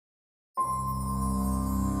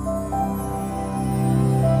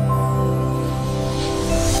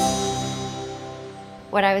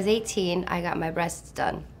When I was 18, I got my breasts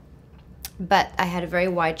done. But I had a very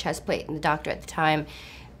wide chest plate, and the doctor at the time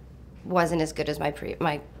wasn't as good as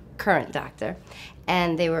my current doctor.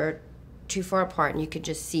 And they were too far apart, and you could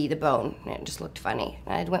just see the bone, and it just looked funny.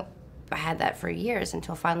 And I had that for years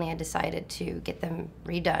until finally I decided to get them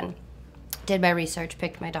redone. Did my research,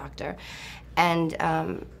 picked my doctor,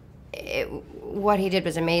 and what he did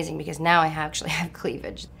was amazing because now I actually have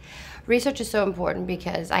cleavage. Research is so important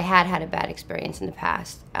because I had a bad experience in the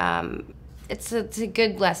past. It's a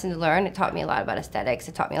good lesson to learn. It taught me a lot about aesthetics.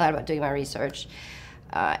 It taught me a lot about doing my research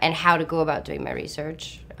and how to go about doing my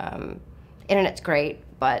research. Internet's great,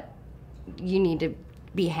 but you need to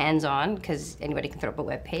be hands-on because anybody can throw up a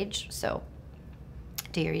web page. So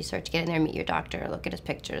do your research, get in there, meet your doctor, look at his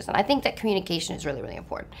pictures. And I think that communication is really, really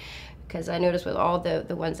important because I noticed with all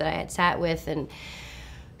the ones that I had sat with and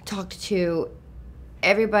talked to,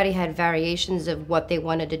 everybody had variations of what they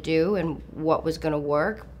wanted to do and what was going to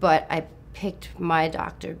work, but I picked my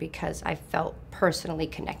doctor because I felt personally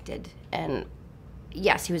connected. And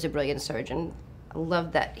yes, he was a brilliant surgeon. I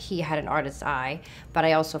loved that he had an artist's eye, but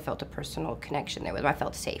I also felt a personal connection there with him. I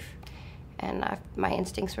felt safe. And my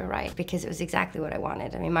instincts were right because it was exactly what I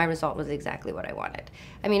wanted. I mean, my result was exactly what I wanted.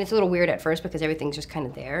 I mean, it's a little weird at first because everything's just kind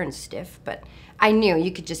of there and stiff, but I knew,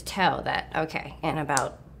 you could just tell that, okay, in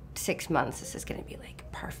about 6 months, this is gonna be like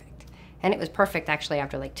perfect. And it was perfect actually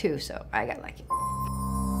after like 2, so I got lucky.